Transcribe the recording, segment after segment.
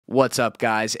What's up,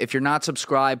 guys? If you're not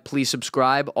subscribed, please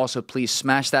subscribe. Also, please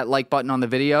smash that like button on the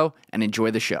video and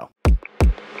enjoy the show.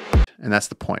 And that's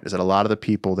the point, is that a lot of the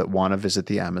people that want to visit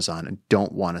the Amazon and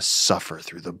don't want to suffer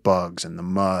through the bugs and the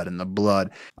mud and the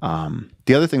blood.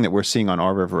 The other thing that we're seeing on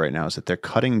our river right now is that they're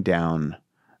cutting down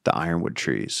the ironwood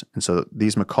trees. And so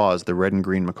these macaws, the red and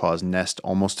green macaws, nest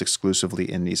almost exclusively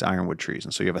in these ironwood trees.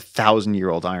 And so you have a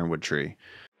 1,000-year-old ironwood tree.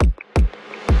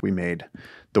 We made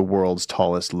the world's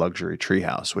tallest luxury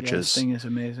treehouse, which This thing is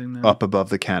amazing, though. up above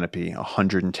the canopy,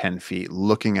 110 feet,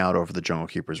 looking out over the Jungle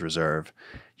Keepers Reserve.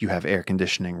 You have air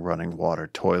conditioning, running water,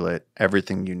 toilet,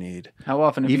 everything you need. How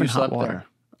often have Even you hot slept water. there?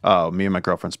 Oh, me and my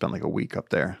girlfriend spent like a week up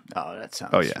there. Oh, that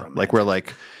sounds. Oh yeah, romantic. like we're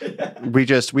like, we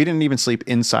didn't even sleep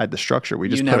inside the structure. We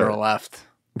just You put never left.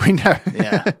 We never.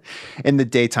 Yeah. in the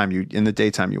daytime, you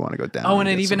want to go down. Oh, and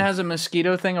it even has a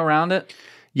mosquito thing around it.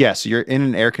 Yeah, so you're in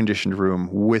an air conditioned room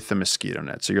with a mosquito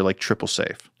net, so you're like triple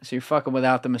safe. So you're fucking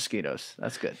without the mosquitoes.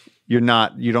 That's good. You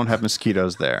don't have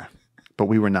mosquitoes there, but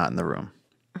we were not in the room.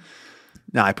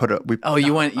 No, I put a. Oh,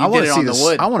 you did it on the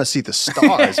wood. I want to see the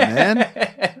stars, man.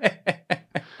 I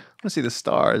want to see the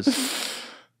stars.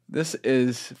 This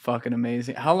is fucking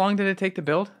amazing. How long did it take to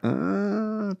build?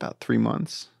 About 3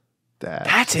 months.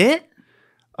 That's it?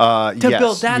 To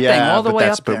build that thing all the way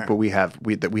up there. But we have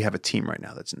a team right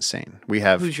now that's insane. We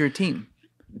have Who's your team?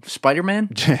 Spider-Man?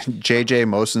 JJ,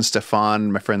 Mosin,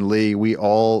 Stefan, my friend Lee. We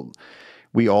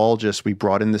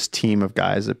brought in this team of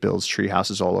guys that builds tree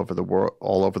houses all over the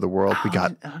world. We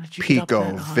got how did you get up Pico,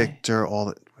 that high?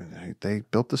 Victor, they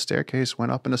built the staircase,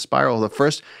 went up in a spiral. The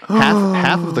first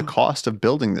half of the cost of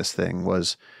building this thing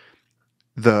was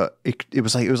it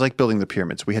was like building the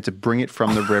pyramids. We had to bring it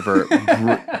from the river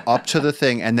up to the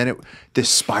thing, and then this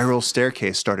spiral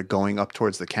staircase started going up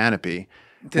towards the canopy.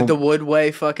 Did the wood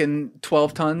weigh fucking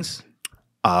 12 tons?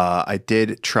 I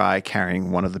did try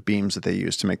carrying one of the beams that they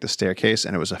used to make the staircase,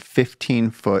 and it was a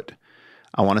 15-foot,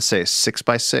 I want to say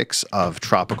 6x6 of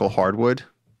tropical hardwood.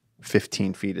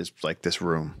 15 feet is like this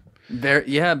room. But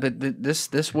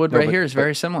this wood here is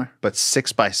very similar. But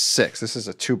 6x6. This is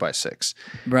a 2x6.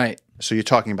 Right. So you're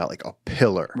talking about like a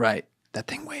pillar. Right. That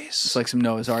thing weighs. It's like some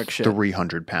Noah's Ark shit.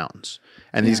 300 pounds.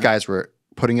 And these guys were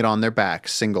putting it on their back,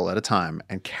 single at a time,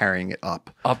 and carrying it up.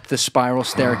 Up the spiral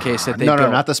staircase that they built. No,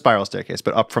 not the spiral staircase,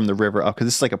 but up from the river up, because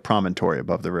this is like a promontory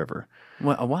above the river.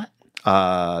 What?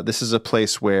 This is a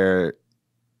place where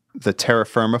the terra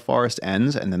firma forest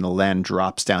ends, and then the land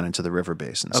drops down into the river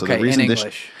basin. So Okay, the reason in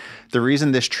English. The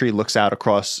reason this tree looks out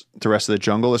across the rest of the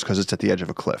jungle is because it's at the edge of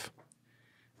a cliff.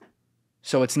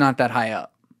 So it's not that high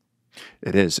up.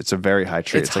 It is. It's a very high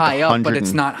tree. It's high up, but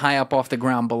it's not high up off the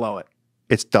ground below it.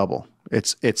 It's double.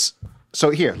 It's so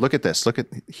here, look at this.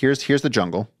 Here's the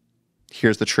jungle.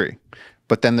 Here's the tree.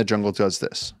 But then the jungle does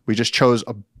this. We just chose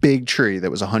a big tree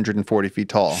that was 140 feet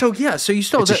tall. So yeah, so you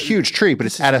still It's a huge tree, but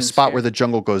it's at a spot where the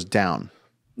jungle goes down.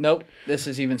 Nope, this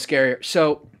is even scarier.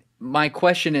 So my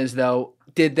question is though,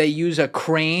 did they use a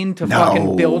crane to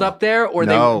fucking build up there, or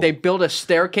they built a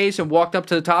staircase and walked up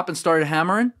to the top and started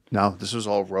hammering? No, this was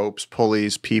all ropes,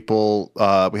 pulleys, people.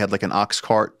 We had like an ox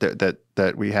cart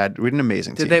that we had. We had an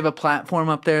amazing team. Did they have a platform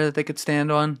up there that they could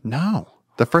stand on? No.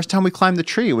 The first time we climbed the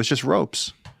tree, it was just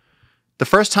ropes. The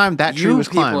first time that tree was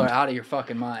climbed. You people are out of your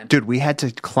fucking mind. Dude, we had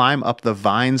to climb up the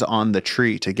vines on the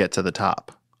tree to get to the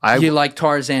top. You like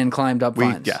Tarzan climbed up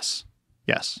vines?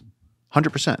 Yes.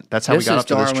 100%. That's how we got up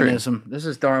to this tree. This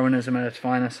is Darwinism at its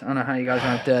finest. I don't know how you guys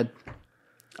aren't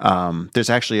dead. There's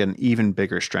actually an even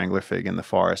bigger strangler fig in the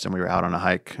forest, and we were out on a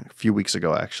hike a few weeks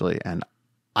ago, actually, and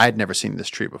I had never seen this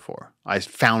tree before. I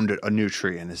found a new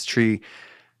tree, and this tree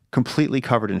completely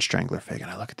covered in strangler fig,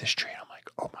 and I look at this tree, and I'm like,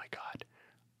 oh my God.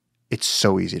 It's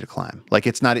so easy to climb. Like,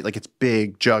 it's not like it's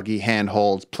big, juggy,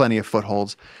 handholds, plenty of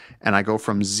footholds, and I go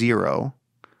from 0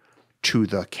 to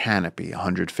the canopy,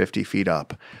 150 feet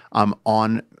up. I'm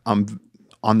on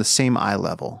the same eye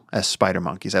level as spider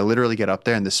monkeys. I literally get up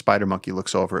there, and this spider monkey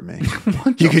looks over at me.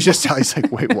 You can just tell he's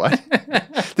like, wait, what?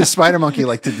 The spider monkey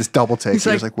like did this double take. He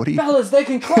was like, what are you? Fellas, they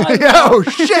can climb. Yeah, oh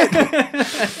shit.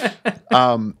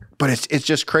 But it's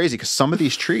just crazy because some of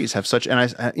these trees have such, and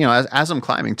as I'm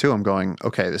climbing too, I'm going,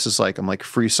 okay, this is like, I'm like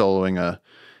free soloing a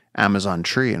Amazon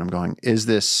tree, and I'm going, is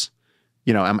this,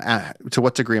 to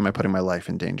what degree am I putting my life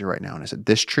in danger right now? And I said,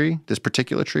 this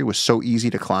particular tree was so easy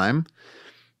to climb.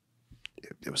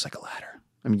 It was like a ladder.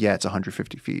 I mean, yeah, it's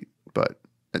 150 feet, but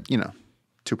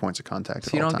 2 points of contact.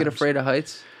 So you don't get afraid of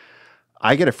heights?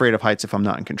 I get afraid of heights if I'm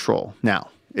not in control. Now,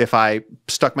 if I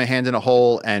stuck my hand in a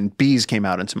hole and bees came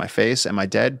out into my face, am I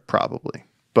dead? Probably.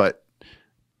 But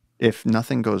if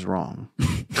nothing goes wrong,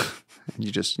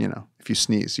 You just, if you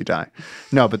sneeze, you die.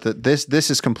 No, but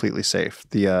this is completely safe.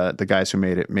 The guys who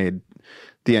made it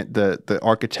the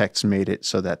architects made it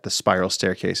so that the spiral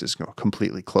staircase is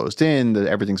completely closed in.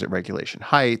 Everything's at regulation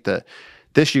height.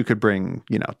 This you could bring,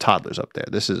 toddlers up there.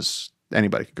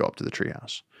 Anybody could go up to the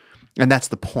treehouse. And that's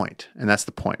the point.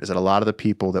 Is that a lot of the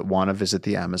people that want to visit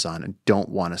the Amazon and don't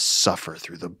want to suffer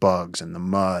through the bugs and the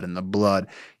mud and the blood,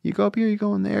 you go up here, you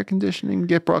go in the air conditioning,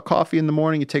 brought coffee in the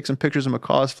morning, you take some pictures of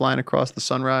macaws flying across the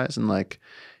sunrise, and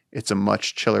it's a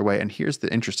much chiller way. And here's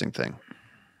the interesting thing.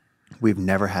 We've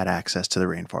never had access to the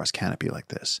rainforest canopy like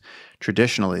this.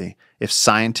 Traditionally, if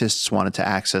scientists wanted to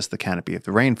access the canopy of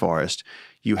the rainforest,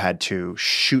 you had to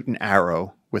shoot an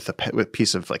arrow with a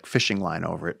piece of fishing line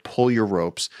over it, pull your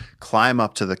ropes, climb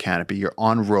up to the canopy. You're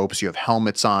on ropes, you have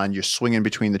helmets on, you're swinging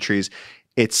between the trees.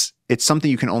 It's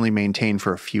something you can only maintain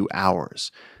for a few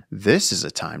hours. This is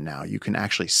a time now you can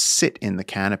actually sit in the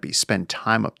canopy, spend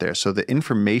time up there. So the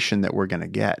information that we're going to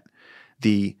get,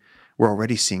 we're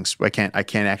already seeing, I can't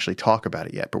actually talk about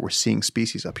it yet, but we're seeing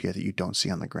species up here that you don't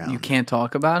see on the ground. You can't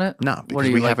talk about it? No, because what are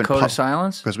you, we haven't code of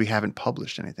silence? Because we haven't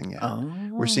published anything yet. Oh.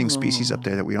 We're seeing species up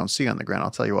there that we don't see on the ground. I'll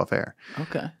tell you off air.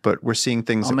 Okay. But we're seeing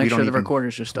things I'll that we make don't sure even, the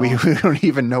recorders are still we on. don't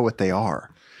even know what they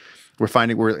are.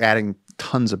 We're adding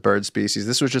tons of bird species.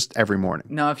 This was just every morning.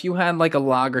 Now, if you had a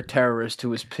logger terrorist who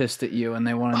was pissed at you and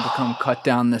they wanted to come cut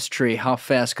down this tree, how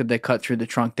fast could they cut through the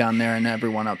trunk down there and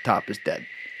everyone up top is dead?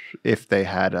 If they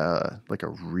had a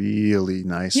really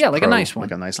nice, a nice one,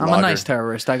 like a nice I'm logger. a nice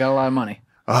terrorist. I got a lot of money.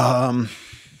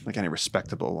 Like any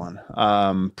respectable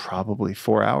one, probably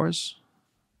 4 hours.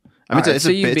 I mean, Right, it's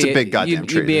a big goddamn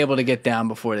tree. You'd be able to get down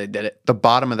before they did it. The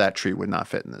bottom of that tree would not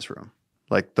fit in this room.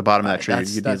 The bottom of that tree,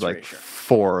 you'd need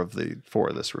four of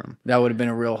this room. That would have been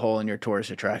a real hole in your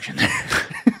tourist attraction.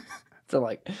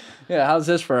 So how's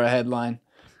this for a headline?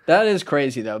 That is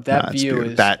crazy though. That view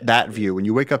is that view. When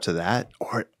you wake up to that,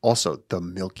 or also the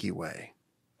Milky Way.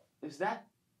 Is that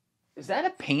a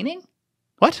painting?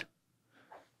 What?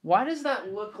 Why does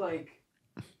that look like?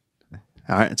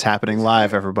 All right, it's happening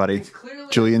live, everybody.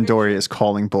 Julian Dorey is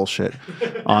calling bullshit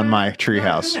on my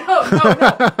treehouse.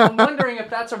 No. I'm wondering if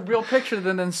that's a real picture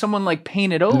then someone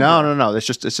painted over. No.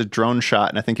 It's a drone shot,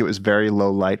 and I think it was very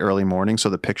low light early morning, so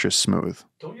the picture's smooth.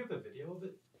 Don't you have a video of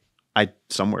it?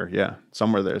 Somewhere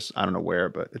there's, I don't know where,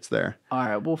 but it's there. All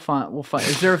right, we'll find.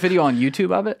 Is there a video on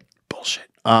YouTube of it? Bullshit.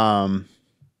 No,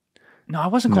 I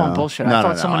wasn't calling bullshit. I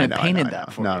thought someone had painted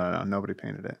that for me. No, nobody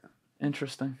painted it.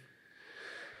 Interesting.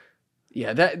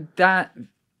 Yeah, that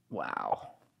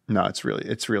wow. No, it's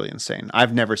really insane.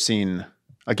 I've never seen.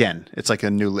 Again, it's a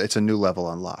new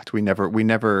level unlocked.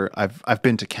 I've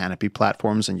been to canopy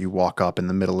platforms and you walk up in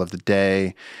the middle of the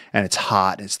day and it's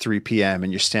hot, and it's 3 p.m.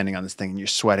 and you're standing on this thing and you're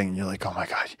sweating and you're like, oh my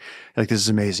God, this is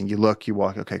amazing. You look, you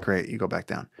walk, okay, great. You go back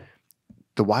down.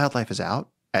 The wildlife is out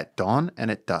at dawn and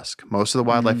at dusk. Most of the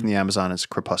wildlife in the Amazon is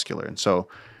crepuscular. And so.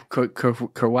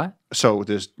 What? So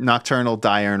there's nocturnal,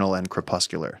 diurnal, and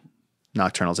crepuscular.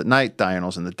 Nocturnal's at night,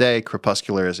 diurnal's in the day,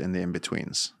 crepuscular is in the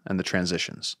in-betweens and the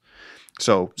transitions.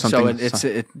 So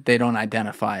they don't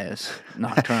identify as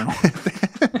nocturnal.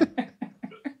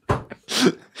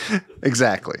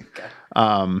 Exactly.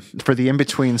 Okay. For the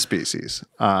in-between species,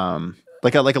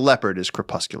 like a leopard is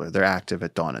crepuscular. They're active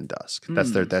at dawn and dusk.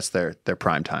 That's their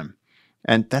prime time,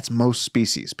 and that's most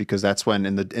species, because that's when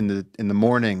in the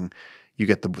morning you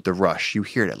get the rush. You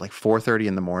hear it at 4:30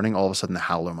 in the morning. All of a sudden, the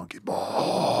howler monkey.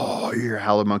 Oh, you hear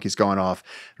howler monkeys going off,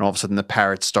 and all of a sudden the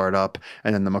parrots start up,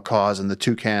 and then the macaws and the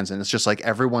toucans, and it's just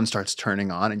everyone starts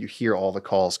turning on, and you hear all the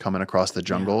calls coming across the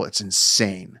jungle. Yeah. It's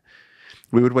insane.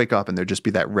 We would wake up, and there'd just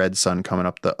be that red sun coming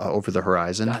up over the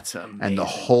horizon. That's amazing. And the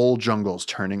whole jungle's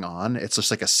turning on. It's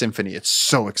just like a symphony. It's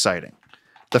so exciting.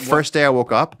 The first day I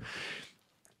woke up.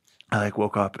 I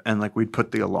woke up and we'd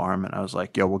put the alarm, and I was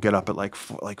like, yo, we'll get up at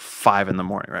 5 in the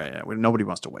morning, right? Yeah, nobody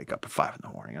wants to wake up at 5 in the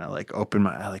morning. And I opened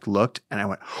I looked, and I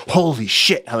went, holy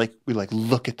shit. We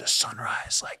look at the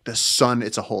sunrise, the sun,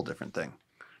 it's a whole different thing.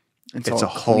 It's a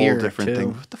whole different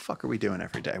thing. What the fuck are we doing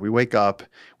every day? We wake up,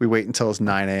 we wait until it's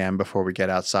 9 a.m. before we get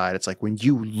outside. It's when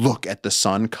you look at the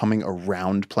sun coming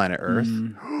around planet Earth.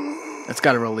 It's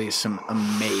got to release some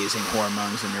amazing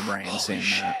hormones in your brain. Seeing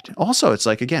that. Also, it's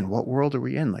again, what world are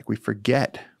we in? We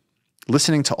forget.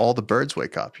 Listening to all the birds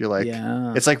wake up. You're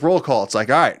it's roll call. It's all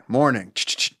right, morning.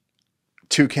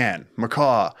 Toucan,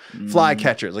 macaw,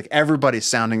 flycatchers. Everybody's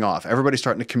sounding off. Everybody's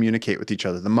starting to communicate with each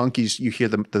other. The monkeys, you hear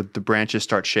the branches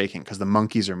start shaking because the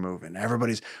monkeys are moving.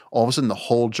 All of a sudden the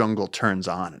whole jungle turns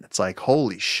on, and it's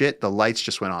holy shit, the lights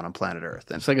just went on planet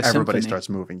Earth, and it's everybody symphony. Starts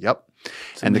moving. Yep.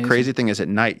 It's amazing. The crazy thing is at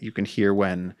night you can hear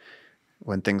when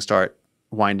things start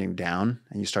winding down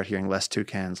and you start hearing less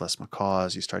toucans, less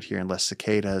macaws, you start hearing less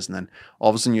cicadas, and then all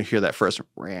of a sudden you hear that first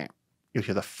rant. You'll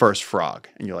hear the first frog,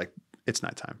 and you're like, it's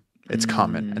nighttime. It's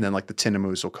coming. And then like the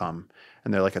tinamous will come,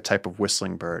 and they're like a type of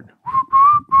whistling bird.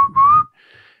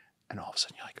 And all of a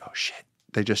sudden you're like, oh shit.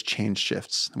 They just changed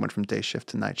shifts. They went from day shift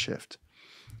to night shift.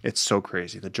 It's so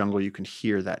crazy. The jungle, you can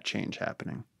hear that change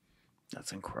happening.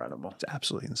 That's incredible. It's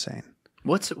absolutely insane.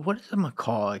 What is a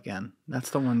macaw again? That's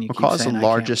the one you Macaw keep saying. Macaw is the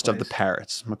largest of the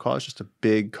parrots. Macaw is just a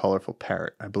big, colorful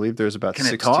parrot. I believe there's about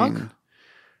 16. Can it talk?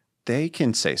 They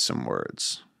can say some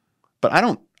words. But I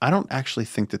don't actually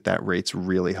think that rate's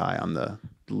really high on the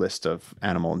list of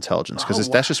animal intelligence, because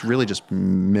that's just really just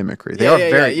mimicry. They are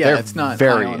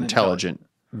very intelligent,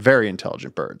 very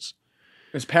intelligent birds.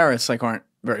 Because parrots aren't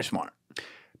very smart.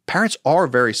 Parrots are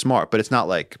very smart, but it's not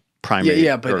like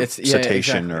primate but or it's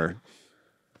cetacean or.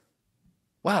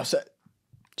 Wow, so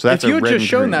that's if you had just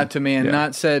shown that to me and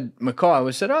not said macaw, I would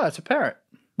have said, oh, it's a parrot.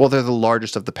 Well, they're the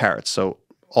largest of the parrots, so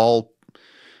all.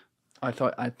 I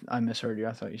thought I misheard you.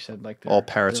 I thought you said all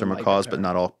parrots are macaws, but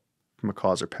not all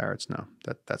macaws are parrots. No,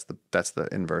 that's the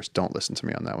inverse. Don't listen to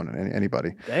me on that one.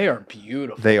 Anybody? They are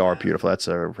beautiful. They are beautiful. That's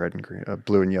a red and green,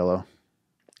 blue and yellow.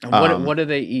 And what do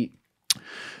they eat?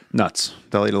 Nuts.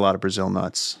 They'll eat a lot of Brazil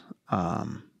nuts.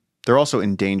 They're also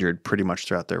endangered pretty much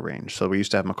throughout their range. So we used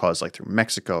to have macaws like through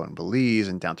Mexico and Belize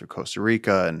and down through Costa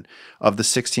Rica. And of the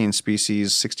 16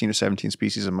 or 17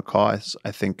 species of macaws,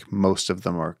 I think most of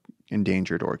them are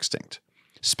endangered or extinct.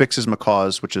 Spix's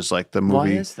macaws, which is like the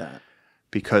movie. Why is that?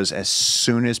 Because as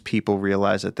soon as people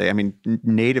realize that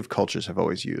native cultures have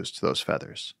always used those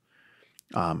feathers.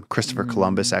 Christopher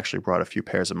Columbus actually brought a few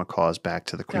pairs of macaws back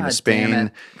to the Queen of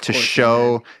Spain to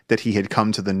show that he had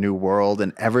come to the New World.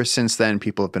 And ever since then,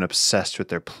 people have been obsessed with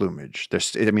their plumage.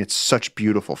 It's such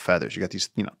beautiful feathers. You got these,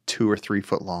 2 or 3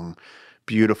 foot long,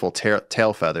 beautiful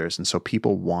tail feathers. And so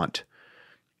people want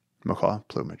macaw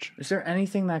plumage. Is there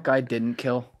anything that guy didn't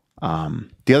kill?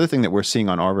 The other thing that we're seeing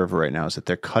on our river right now is that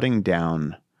they're cutting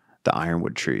down the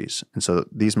ironwood trees. And so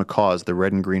these macaws, the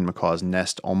red and green macaws,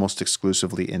 nest almost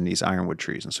exclusively in these ironwood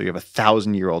trees. And so you have a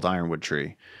 1,000-year-old ironwood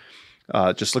tree.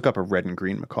 Just look up a red and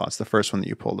green macaw. It's the first one that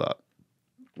you pulled up.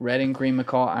 Red and green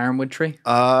macaw ironwood tree?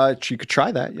 You could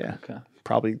try that, yeah. Okay.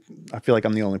 Probably, I feel like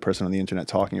I'm the only person on the internet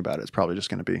talking about it. It's probably just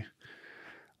going to be.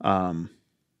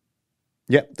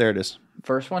 Yeah, there it is.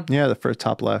 First one? Yeah, the first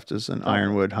top left is an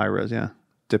ironwood high res, yeah.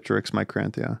 Dipteryx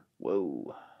micranthia.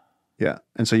 Whoa. Yeah,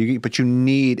 and so you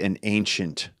need an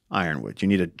ancient ironwood. You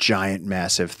need a giant,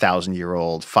 massive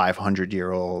 1,000-year-old,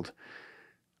 500-year-old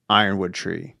ironwood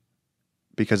tree,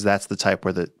 because that's the type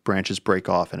where the branches break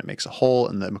off and it makes a hole,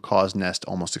 and the macaws nest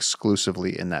almost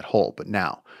exclusively in that hole. But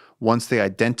now, once they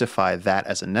identify that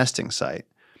as a nesting site,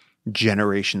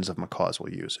 generations of macaws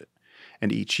will use it.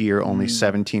 And each year, only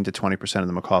 17 to 20% of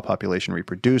the macaw population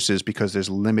reproduces because there's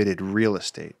limited real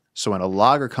estate. So when a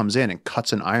logger comes in and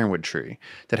cuts an ironwood tree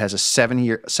that has a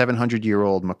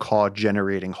 700-year-old macaw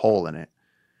generating hole in it,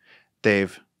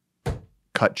 they've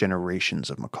cut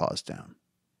generations of macaws down.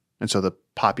 And so the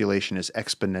population is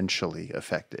exponentially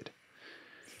affected.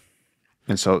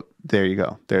 And so there you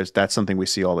go. That's something we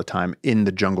see all the time in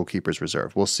the Jungle Keepers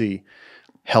Reserve. We'll see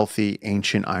healthy,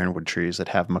 ancient ironwood trees that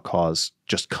have macaws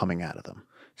just coming out of them.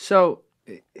 So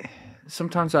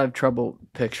sometimes I have trouble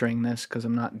picturing this because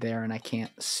I'm not there and I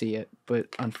can't see it.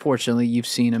 But unfortunately, you've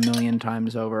seen a million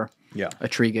times over a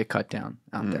tree get cut down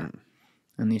out there.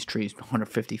 And these trees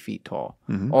 150 feet tall.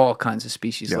 All kinds of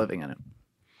species living in it.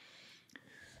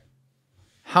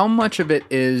 How much of it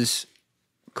is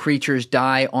creatures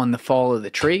die on the fall of the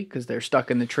tree because they're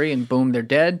stuck in the tree and boom, they're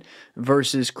dead,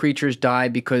 versus creatures die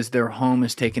because their home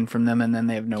is taken from them and then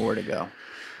they have nowhere to go?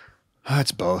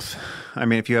 It's both. I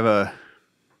mean, if you have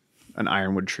an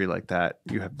ironwood tree like that,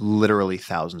 you have literally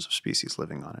thousands of species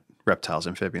living on it. Reptiles,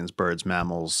 amphibians, birds,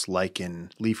 mammals,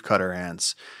 lichen, leafcutter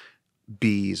ants,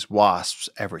 bees, wasps,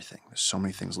 everything. There's so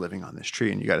many things living on this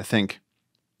tree. And you got to think,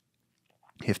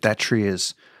 if that tree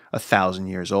is 1,000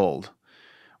 years old,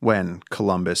 when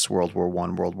Columbus, World War I,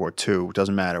 World War II,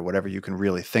 doesn't matter, whatever you can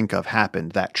really think of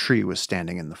happened, that tree was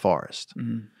standing in the forest.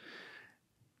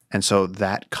 And so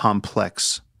that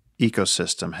complex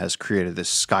ecosystem has created this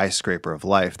skyscraper of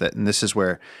life and this is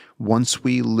where, once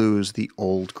we lose the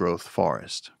old growth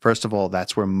forest, first of all,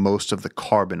 that's where most of the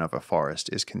carbon of a forest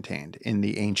is contained, in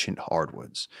the ancient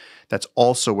hardwoods. That's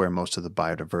also where most of the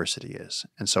biodiversity is.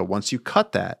 And so once you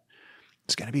cut that,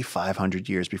 it's going to be 500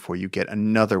 years before you get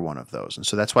another one of those. And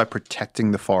so that's why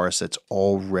protecting the forest that's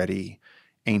already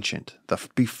ancient,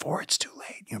 before it's too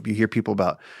late. You know, you hear people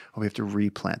about, we have to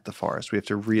replant the forest, we have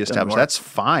to reestablish. That's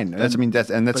fine. That's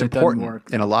important.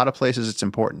 In a lot of places, it's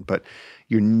important, but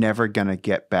you're never gonna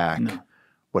get back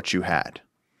what you had.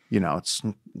 You know, it's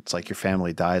like your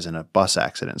family dies in a bus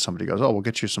accident and somebody goes, "Oh, we'll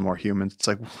get you some more humans." It's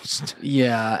like, it's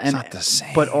not the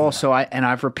same. But also,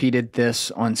 I've repeated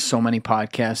this on so many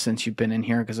podcasts since you've been in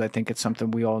here, because I think it's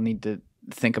something we all need to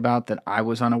think about that I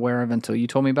was unaware of until you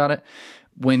told me about it.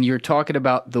 When you're talking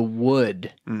about the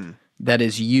wood that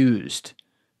is used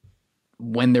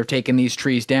when they're taking these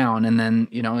trees down and then,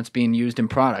 you know, it's being used in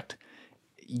product.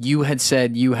 You had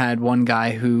said you had one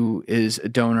guy who is a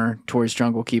donor towards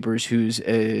Jungle Keepers who's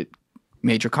a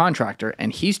major contractor,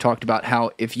 and he's talked about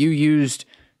how if you used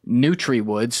new tree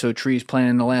wood, so trees planted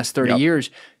in the last 30 years,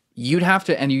 you'd have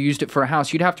to, and you used it for a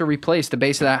house, you'd have to replace the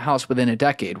base of that house within a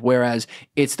decade, whereas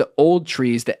it's the old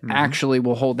trees that actually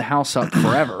will hold the house up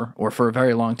forever or for a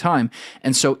very long time.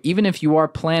 And so even if you are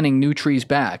planting new trees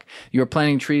back, you're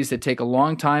planting trees that take a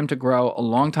long time to grow, a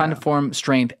long time to form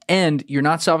strength, and you're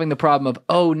not solving the problem of,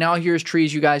 oh, now here's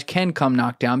trees you guys can come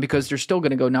knock down, because they're still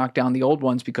going to go knock down the old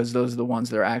ones, because those are the ones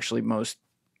that are actually most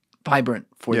vibrant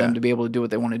for them to be able to do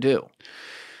what they want to do.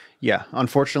 Yeah,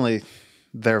 unfortunately,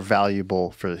 they're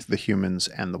valuable for the humans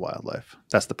and the wildlife.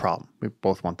 That's the problem. We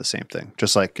both want the same thing.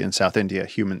 Just like in South India,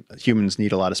 humans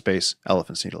need a lot of space,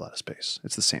 elephants need a lot of space.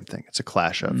 It's the same thing. It's a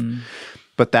clash of.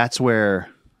 But that's where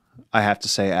I have to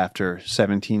say, after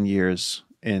 17 years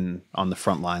on the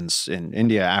front lines in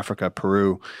India, Africa,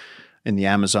 Peru, in the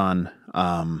Amazon,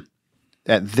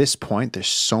 at this point, there's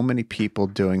so many people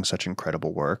doing such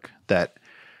incredible work that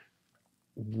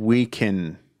we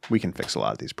can fix a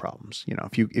lot of these problems. You know,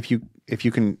 if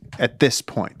you can, at this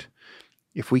point,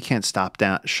 if we can't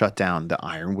shut down the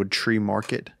Ironwood tree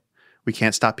market, we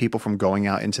can't stop people from going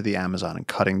out into the Amazon and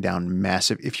cutting down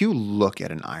massive. If you look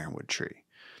at an Ironwood tree,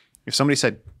 if somebody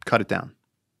said, cut it down,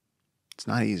 it's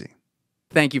not easy.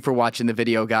 Thank you for watching the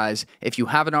video, guys. If you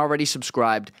haven't already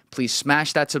subscribed, please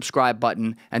smash that subscribe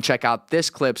button and check out this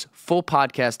clip's full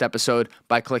podcast episode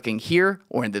by clicking here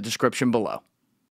or in the description below.